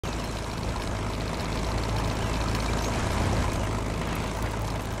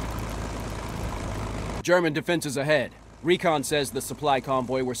German defenses ahead. Recon says the supply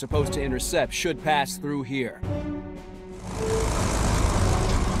convoy we're supposed to intercept should pass through here.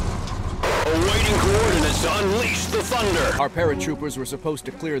 Awaiting coordinates to unleash the thunder! Our paratroopers were supposed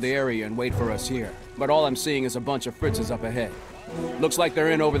to clear the area and wait for us here, but all I'm seeing is a bunch of Fritzes up ahead. Looks like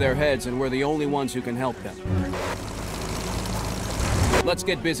they're in over their heads and we're the only ones who can help them. Let's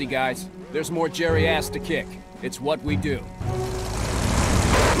get busy, guys. There's more Jerry ass to kick. It's what we do.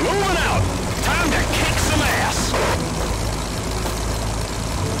 Moving out! Time to kick some ass!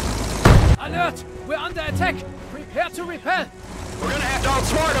 Alert! We're under attack! Prepare to repel! We're gonna have to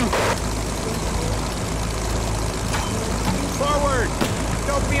outsmart them! Forward!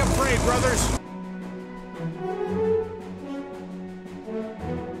 Don't be afraid, brothers!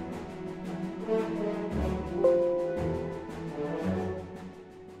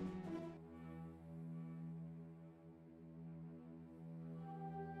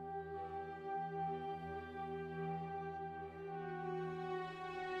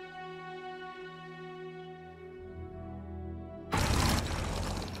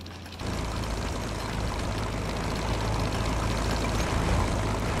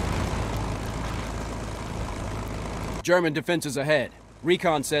 German defenses ahead.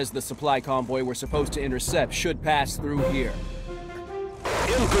 Recon says the supply convoy we're supposed to intercept should pass through here.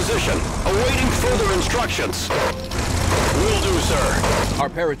 In position, awaiting further instructions. Will do, sir. Our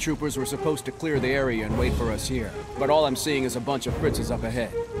paratroopers were supposed to clear the area and wait for us here, but all I'm seeing is a bunch of Fritzes up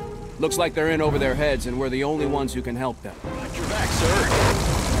ahead. Looks like they're in over their heads and we're the only ones who can help them. Got your back,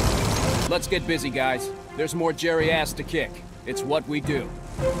 sir. Let's get busy, guys. There's more Jerry ass to kick. It's what we do.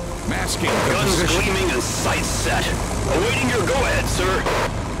 Masking the Guns position. gleaming and sights set. Awaiting your go-ahead, sir.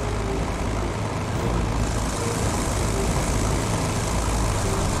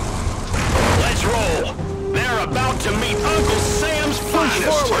 Let's roll. They're about to meet Uncle Sam's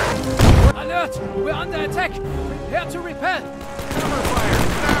finest. Forward! Alert! We're under attack! Prepare to repel! Cover fire,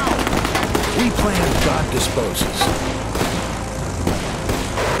 now! We plan, God disposes.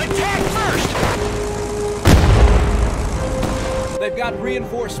 Attack first! They've got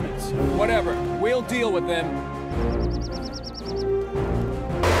reinforcements. Whatever. We'll deal with them.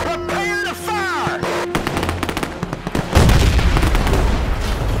 Prepare to fire!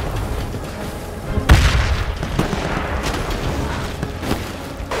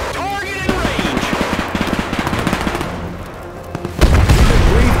 Target in range!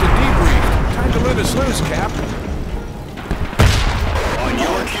 Briefed and debriefed. Time to let us loose, Cap. On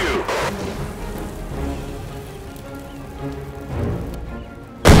your cue.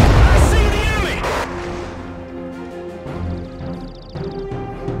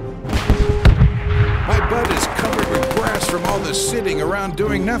 From all this sitting around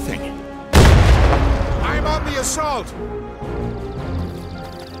doing nothing. I'm on the assault!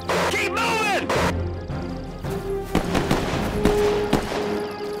 Keep moving!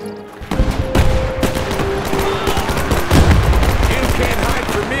 You can't hide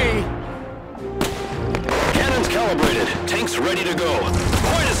from me! Cannons calibrated. Tanks ready to go.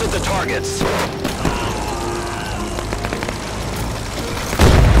 Point us at the targets.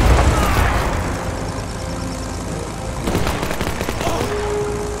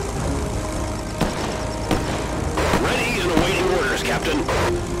 Captain.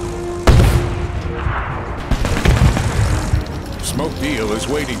 Smoke deal is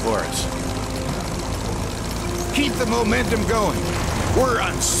waiting for us. Keep the momentum going. We're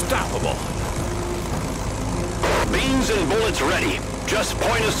unstoppable. Beams and bullets ready. Just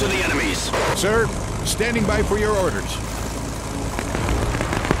point us to the enemies. Sir, standing by for your orders.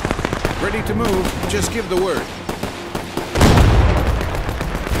 Ready to move. Just give the word.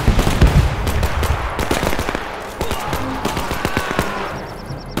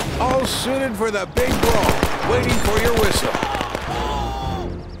 All suited for the big brawl, waiting for your whistle.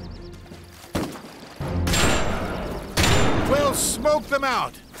 We'll smoke them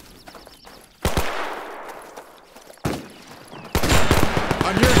out.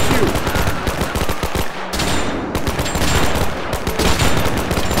 On your cue.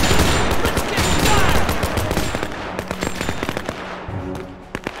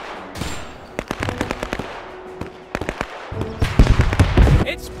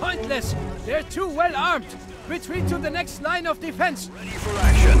 They're too well armed. Retreat to the next line of defense. Ready for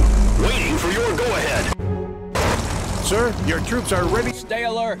action. Waiting for your go-ahead. Sir, your troops are ready. Stay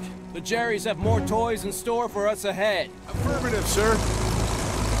alert. The Jerrys have more toys in store for us ahead. Affirmative, sir.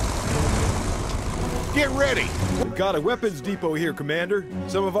 Get ready. We've got a weapons depot here, Commander.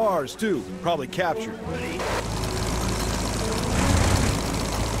 Some of ours, too. Probably captured.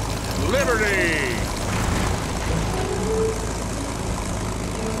 Liberty!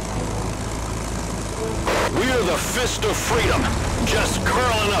 We're the fist of freedom, just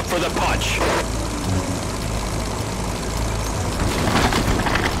curling up for the punch.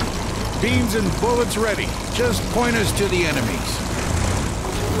 Beams and bullets ready. Just point us to the enemies.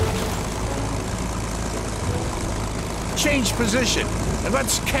 Change position, and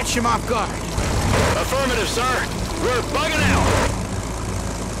let's catch him off guard. Affirmative, sir. We're bugging out.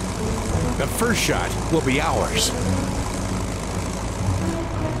 The first shot will be ours.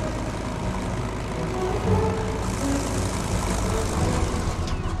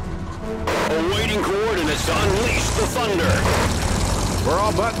 Awaiting coordinates to unleash the thunder. We're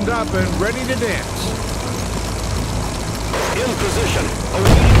all buttoned up and ready to dance. In position,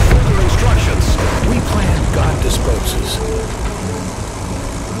 awaiting further instructions. We plan, God disposes.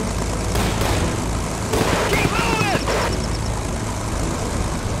 Keep moving!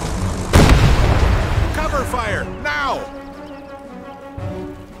 Cover fire, now!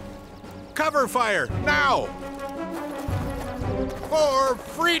 Cover fire, now! For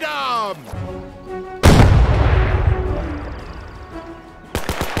freedom!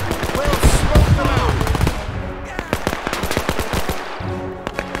 We'll smoke them out!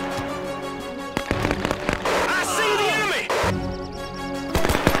 I see the enemy!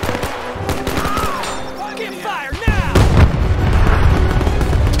 Get fire now!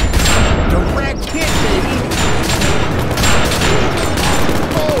 Direct hit, baby!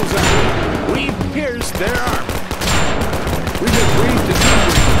 Bullseye! We've pierced their armor! We've agreed to do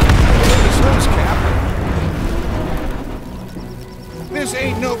this hose cap. This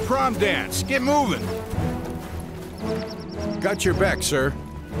ain't no prom dance. Get moving. Got your back, sir.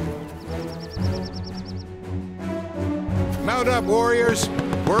 Mount up, warriors.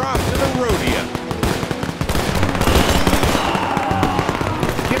 We're off to the rodeo.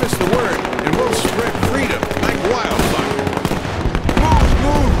 Give us the word, and we'll spread freedom like wildfire. Move,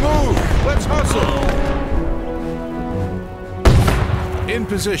 move, move! Let's hustle! In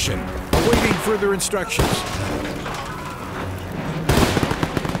position, awaiting further instructions.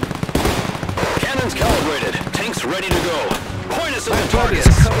 Cannons calibrated. Tanks ready to go. Point us at the Target's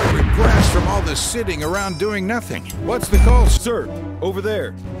targets. covered with grass from all the sitting around doing nothing. What's the call, sir? Sir, over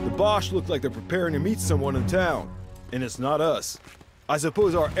there. The Bosch look like they're preparing to meet someone in town. And it's not us. I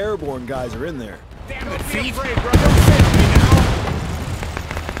suppose our airborne guys are in there. Damn it, Feet! Don't save me now!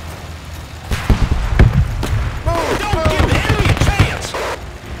 Move! Don't give the enemy a chance!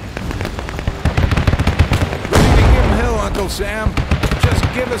 Ready to give him hell, Uncle Sam. Just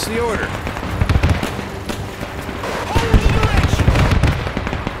give us the order. Hold the direction!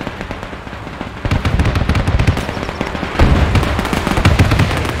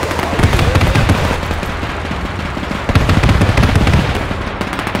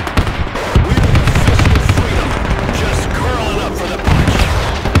 We're the fist of freedom, just curling up for the punch.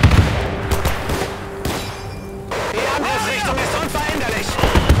 Die Angriffsrichtung ist unveränderlich.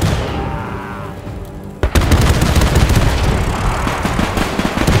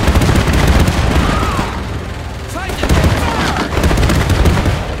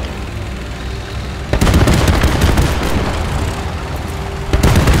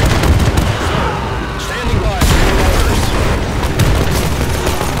 Standing by for orders.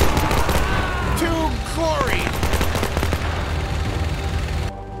 To glory!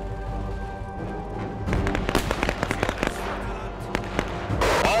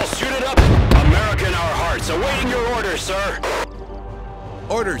 All suited up. America in our hearts. Awaiting your orders, sir.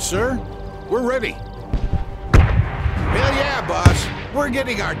 Orders, sir. We're ready. Hell yeah, boss. We're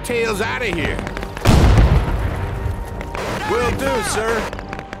getting our tails out of here. Will do, sir.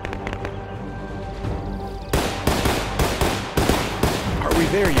 Are we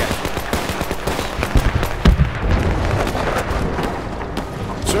there yet?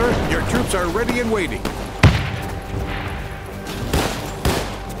 Sir, your troops are ready and waiting.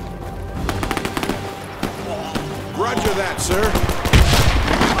 Roger that, sir.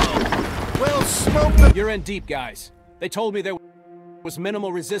 We'll smoke them. You're in deep, guys. They told me there was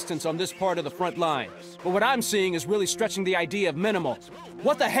minimal resistance on this part of the front line. But what I'm seeing is really stretching the idea of minimal.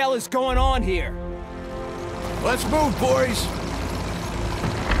 What the hell is going on here? Let's move, boys.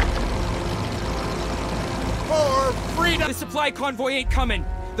 For freedom. The supply convoy ain't coming.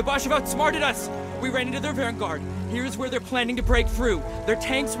 The Bosch have outsmarted us. We ran into their vanguard. Here's where they're planning to break through. Their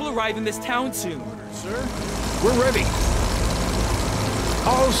tanks will arrive in this town soon. Sir, we're ready.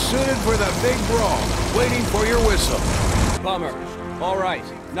 All suited for the big brawl, waiting for your whistle. Bummer. All right,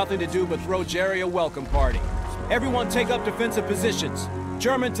 nothing to do but throw Jerry a welcome party. Everyone take up defensive positions.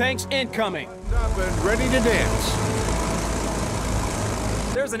 German tanks incoming. Up and ready to dance.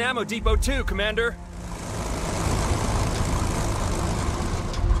 There's an ammo depot too, Commander.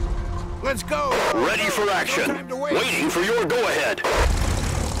 Let's go! Ready for action. No time to waste. Waiting for your go-ahead.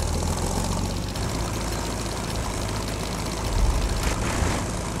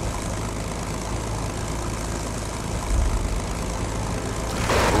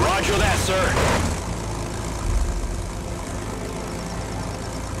 Roger that, sir.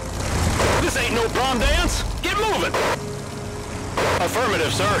 This ain't no prom dance. Get moving.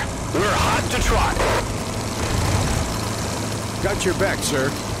 Affirmative, sir. We're hot to trot. Got your back, sir.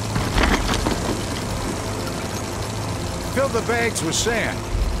 Fill the bags with sand.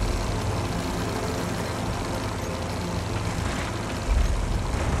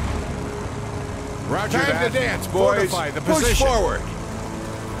 Roger that. Time to dance, boys. Fortify the position. Push forward.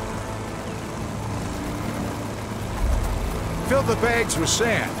 Fill the bags with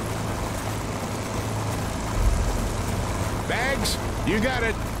sand. Bags, you got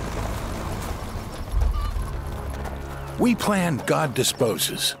it. We plan, God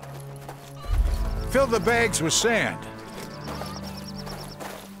disposes. Fill the bags with sand.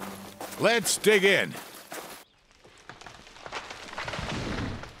 Let's dig in.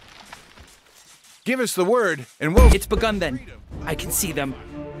 Give us the word, and we'll... It's begun then. I can see them.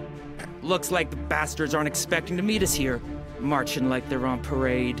 Looks like the bastards aren't expecting to meet us here, marching like they're on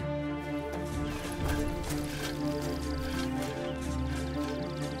parade.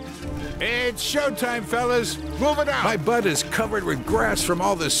 It's showtime, fellas. Move it out. My butt is covered with grass from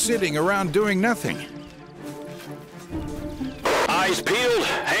all the sitting around doing nothing. Eyes peeled,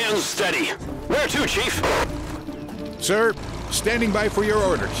 hands steady. Where to, Chief? Sir, standing by for your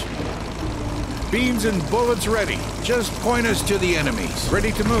orders. Beams and bullets ready. Just point us to the enemies.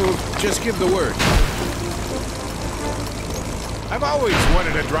 Ready to move, just give the word. I've always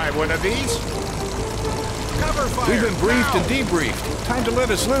wanted to drive one of these. Cover fire. We've been briefed and debriefed. Time to let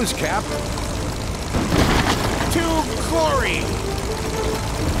us loose, Cap. To glory!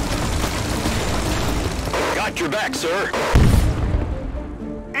 Got your back, sir.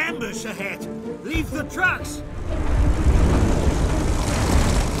 Ambush ahead! Leave the trucks!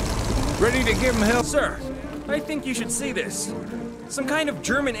 Ready to give them hell? Sir, I think you should see this. Some kind of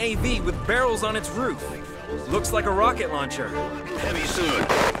German AV with barrels on its roof. Looks like a rocket launcher. Heavy soon.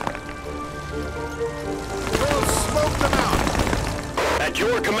 We'll smoke them out. At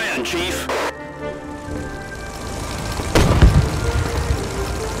your command, Chief.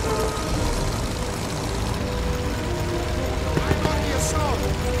 I'm on the assault.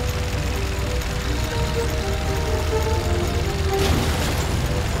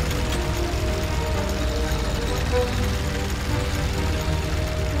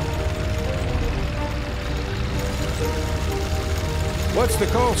 What's the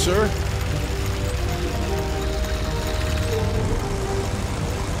call, sir?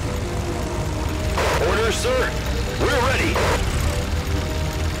 Orders, sir. We're ready.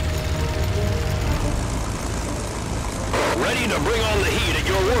 Ready to bring on the heat at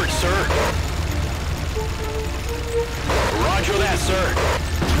your word, sir. Roger that, sir.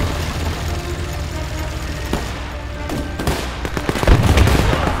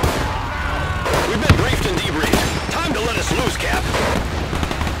 We've been briefed and debriefed. Time to let us loose, Cap.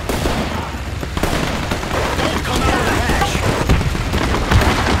 Don't come out of the hatch.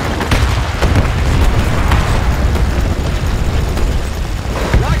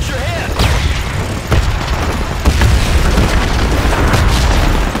 Watch your head.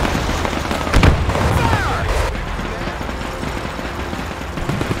 Fire!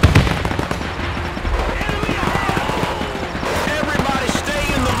 Enemy ahead! Everybody stay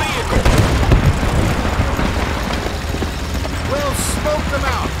in the vehicle. We'll smoke them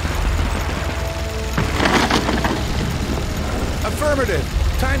out. Affirmative.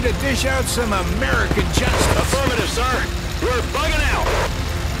 Time to dish out some American justice. Affirmative, sir. We're bugging out.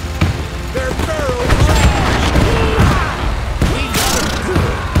 Their barrels. We got them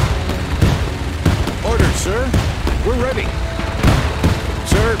good. Orders, sir. We're ready.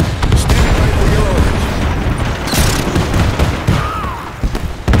 Sir, standing by for your orders.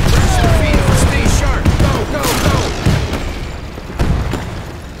 Press the field. Stay sharp. Go, go, go.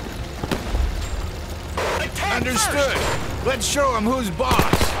 Attack Understood. first. Let's show them who's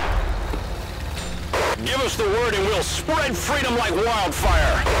boss. Give us the word and we'll spread freedom like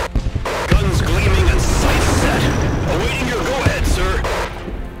wildfire. Guns gleaming and sights set. Awaiting your go-ahead, sir.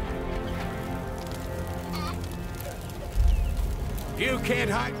 You can't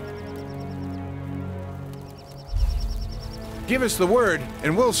hide. Give us the word,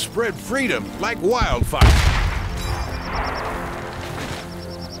 and we'll spread freedom like wildfire.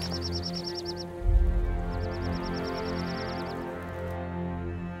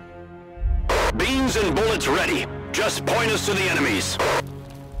 Beams and bullets ready. Just point us to the enemies.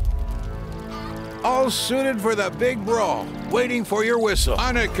 All suited for the big brawl. Waiting for your whistle.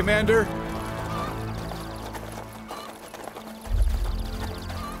 On it, Commander.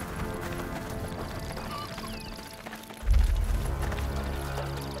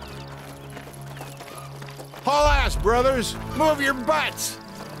 Haul ass, brothers! Move your butts!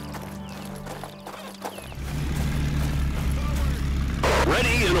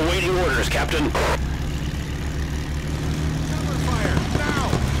 Ready and awaiting orders, Captain. Cover fire, now!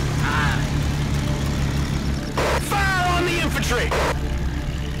 Fire on the infantry!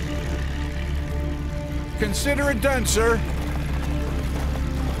 Consider it done, sir.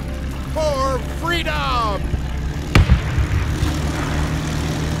 For freedom!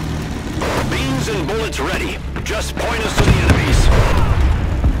 Beams and bullets ready. Just point us to the enemies.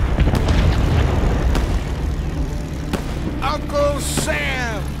 Uncle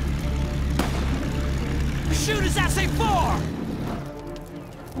Sam! Shoot his SA-4!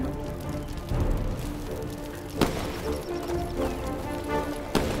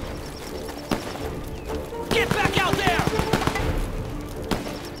 Get back out there!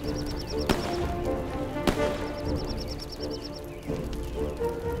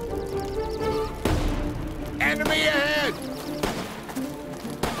 Enemy ahead!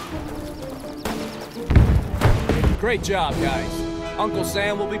 Great job, guys. Uncle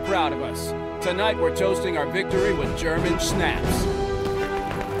Sam will be proud of us. Tonight we're toasting our victory with German schnapps.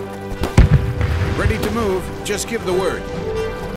 Ready to move, just give the word.